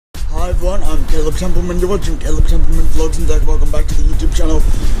Hi everyone, I'm Kalab Templeman. You're watching Kalab Templeman Vlogs and welcome back to the YouTube channel.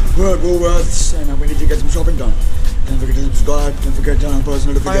 We're at Woolworths and we need to get some shopping done. Don't forget to subscribe, don't forget to turn on post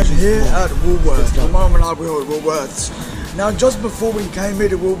notifications. I am here at Woolworths. The moment I was at Woolworths. Now just before we came here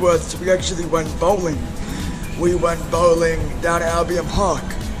to Woolworths, we actually went bowling. We went bowling down at Albion Park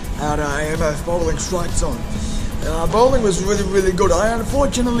at AMF Bowling Strike Zone. Bowling was really good. I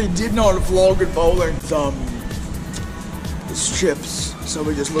unfortunately did not vlog at bowling. It's chips, so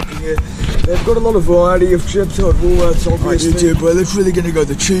we're just looking here. They've got a lot of variety of chips here at Woolworths, obviously. YouTube, we're literally going to go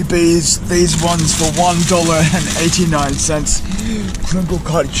the cheapies. These ones for $1.89. Crinkle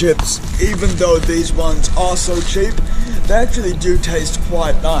cut chips. Even though these ones are so cheap, they actually do taste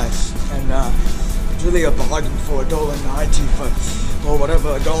quite nice. And it's really a bargain for $1.90 for, or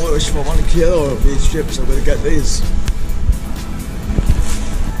whatever, $1 for 1 kilo of these chips. So we're going to get these.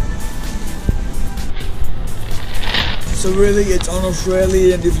 So really, it's on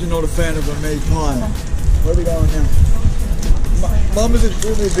Australian if you're not a fan of a meat pie. Where are we going now? Mum is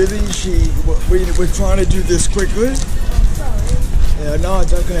extremely busy. We're trying to do this quickly. Yeah, no,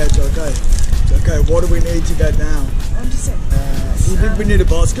 it's okay, it's okay. It's okay. What do we need to get now? I'm just saying. Do you think we need a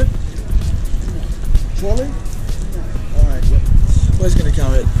basket? No. Trolley? No. Alright, well, we're just going to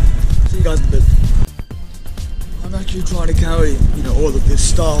carry it. See you guys in a bit. I'm actually trying to carry, all of this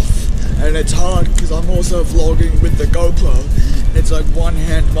stuff. And it's hard because I'm also vlogging with the GoPro. And it's like one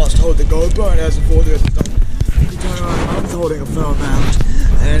hand must hold the GoPro and it hasn't hold the other stuff. You turn around, Mum's holding a fair amount.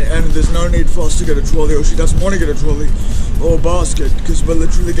 And there's no need for us to get a trolley, or she doesn't want to get a trolley or a basket because we're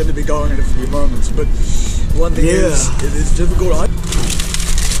literally going to be going in a few moments. But one thing is, it is difficult. I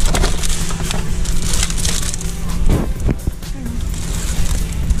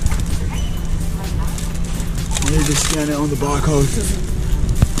need to scan it on the barcode.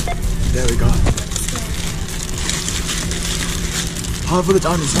 There we go. Half of the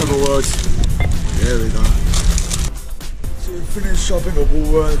time this never works. There we go. So we finished shopping at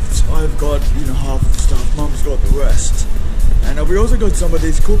Woolworths. I've got, half of the stuff. Mum's got the rest. And we also got some of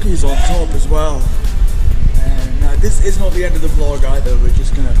these cookies on top as well. And this is not the end of the vlog either. We're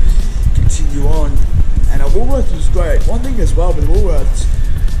just going to continue on. And Woolworths was great. One thing as well with Woolworths,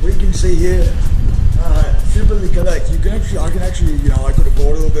 we can see here, simply collect. I can actually, I could have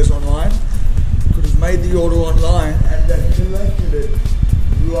ordered all this online, could have made the order online and then collected it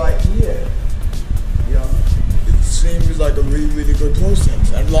right here. It seems like a really good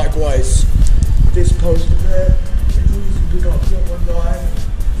process. And likewise, this poster there, it's easy to pick up from online,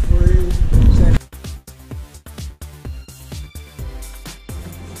 free, same.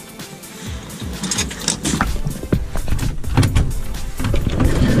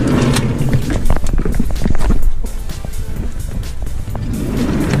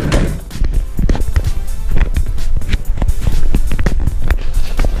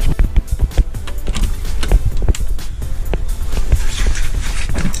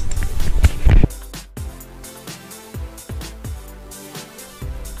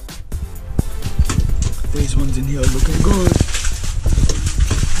 These ones in here are looking good.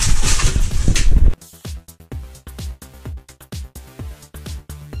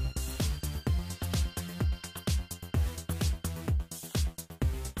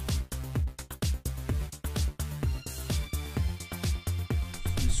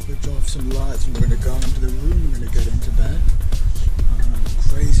 Switch off some lights and we're going to go into the room, we're going to get into bed.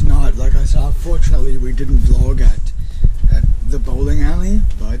 Crazy night. Like I said, unfortunately we didn't vlog at the bowling alley,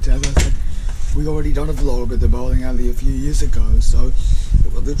 but as I said, we already done a vlog at the bowling alley a few years ago, so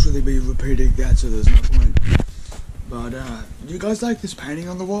it will literally be repeating that, so there's no point. But do you guys like this painting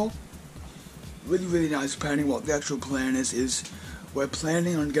on the wall? Really nice painting. What the actual plan is we're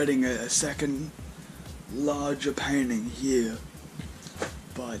planning on getting a second larger painting here,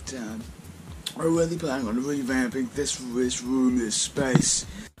 but we're really planning on revamping this room, this space.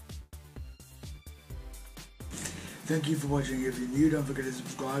 Thank you for watching. If you're new, don't forget to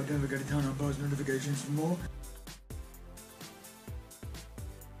subscribe, don't forget to turn on post notifications for more.